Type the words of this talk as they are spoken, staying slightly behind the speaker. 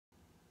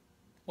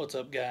What's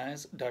up,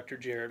 guys? Dr.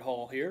 Jared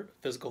Hall here,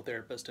 physical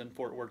therapist in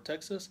Fort Worth,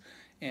 Texas,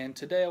 and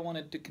today I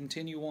wanted to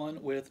continue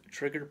on with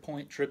Trigger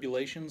Point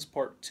Tribulations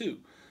Part 2,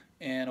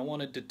 and I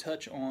wanted to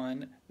touch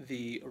on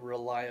the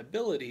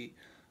reliability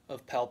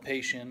of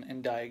palpation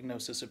and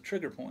diagnosis of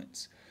trigger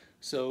points.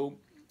 So,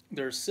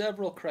 there are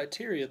several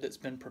criteria that's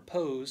been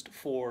proposed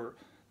for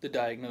the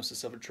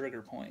diagnosis of a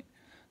trigger point.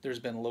 There's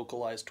been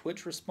localized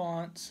twitch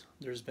response,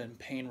 there's been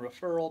pain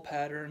referral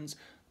patterns,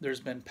 there's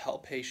been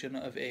palpation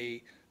of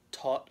a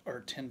taut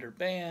or tender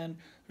band.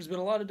 There's been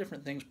a lot of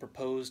different things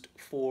proposed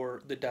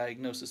for the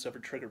diagnosis of a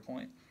trigger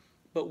point.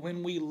 But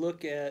when we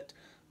look at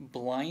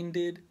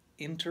blinded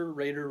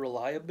inter-rater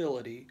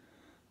reliability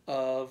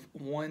of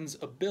one's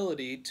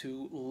ability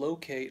to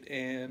locate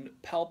and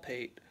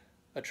palpate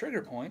a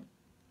trigger point,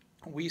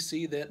 we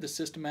see that the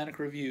systematic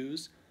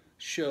reviews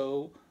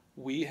show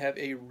we have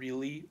a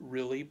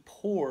really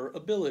poor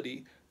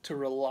ability to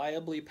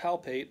reliably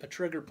palpate a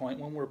trigger point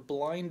when we're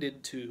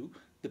blinded to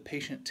the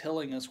patient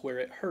telling us where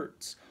it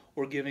hurts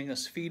or giving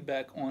us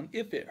feedback on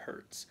if it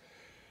hurts,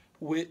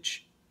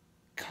 which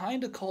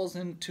kind of calls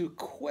into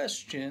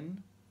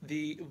question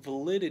the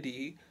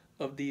validity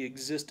of the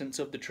existence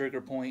of the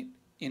trigger point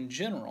in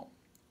general.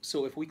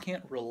 So if we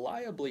can't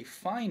reliably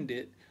find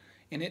it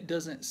and it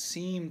doesn't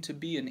seem to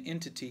be an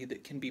entity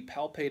that can be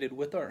palpated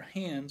with our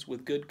hands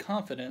with good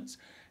confidence,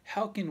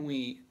 how can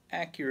we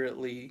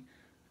accurately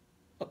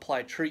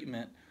apply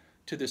treatment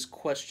to this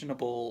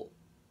questionable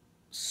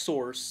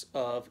source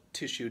of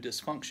tissue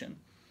dysfunction?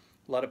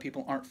 A lot of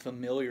people aren't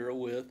familiar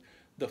with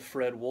the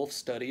Fred Wolf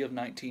study of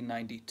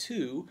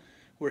 1992,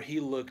 where he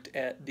looked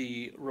at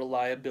the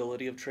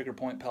reliability of trigger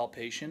point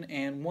palpation,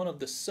 and one of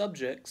the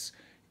subjects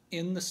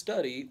in the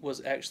study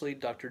was actually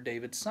Dr.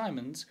 David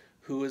Simons,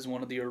 who is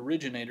one of the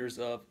originators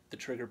of the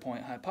trigger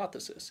point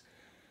hypothesis.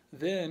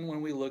 Then,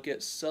 when we look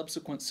at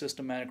subsequent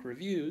systematic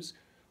reviews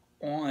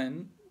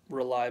on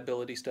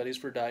reliability studies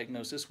for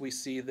diagnosis, we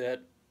see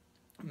that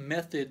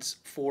methods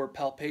for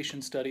palpation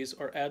studies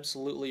are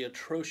absolutely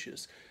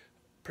atrocious.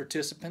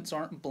 Participants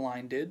aren't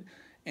blinded,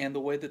 and the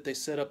way that they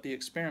set up the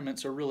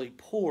experiments are really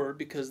poor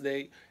because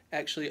they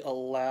actually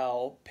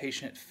allow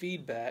patient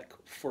feedback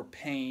for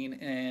pain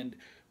and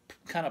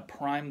kind of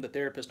prime the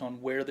therapist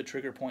on where the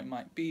trigger point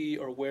might be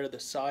or where the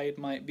side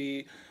might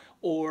be,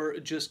 or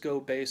just go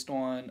based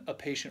on a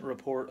patient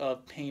report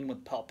of pain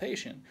with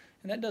palpation.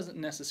 And that doesn't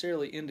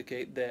necessarily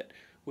indicate that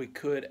we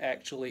could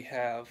actually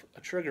have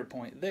a trigger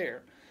point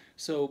there.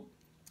 So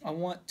I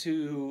want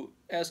to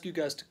ask you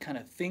guys to kind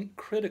of think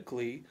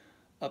critically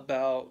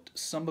about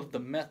some of the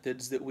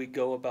methods that we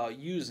go about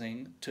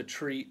using to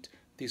treat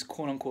these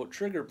quote-unquote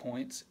trigger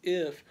points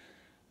if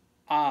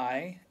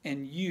I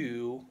and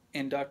you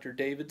and Dr.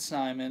 David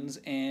Simons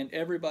and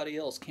everybody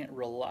else can't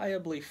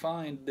reliably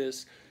find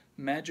this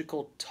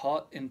magical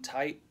taut and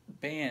tight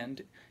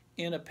band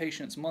in a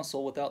patient's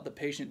muscle without the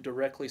patient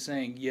directly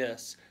saying,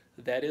 yes,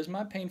 that is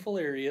my painful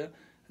area,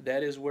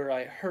 that is where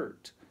I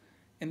hurt.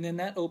 And then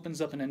that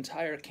opens up an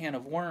entire can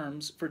of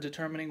worms for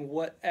determining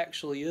what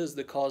actually is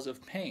the cause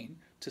of pain.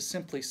 To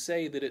simply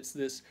say that it's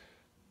this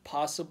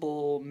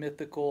possible,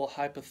 mythical,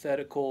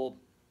 hypothetical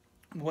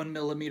 1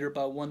 millimeter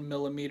by 1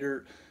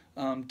 millimeter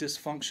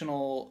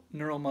dysfunctional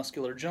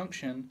neuromuscular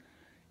junction,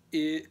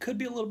 it could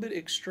be a little bit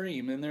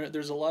extreme. And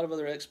there's a lot of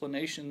other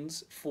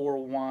explanations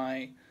for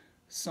why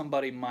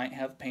somebody might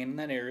have pain in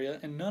that area,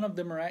 and none of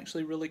them are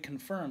actually really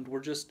confirmed. We're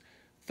just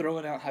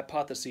throwing out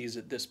hypotheses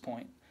at this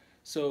point.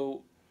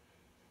 So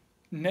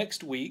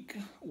next week,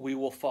 we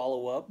will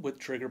follow up with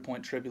Trigger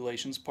Point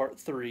Tribulations Part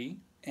 3,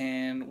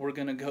 and we're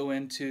going to go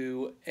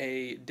into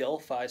a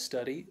Delphi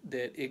study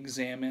that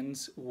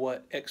examines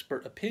what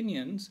expert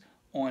opinions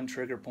on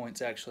trigger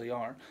points actually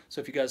are.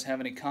 So if you guys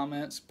have any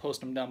comments, post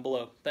them down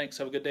below. Thanks,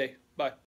 have a good day. Bye.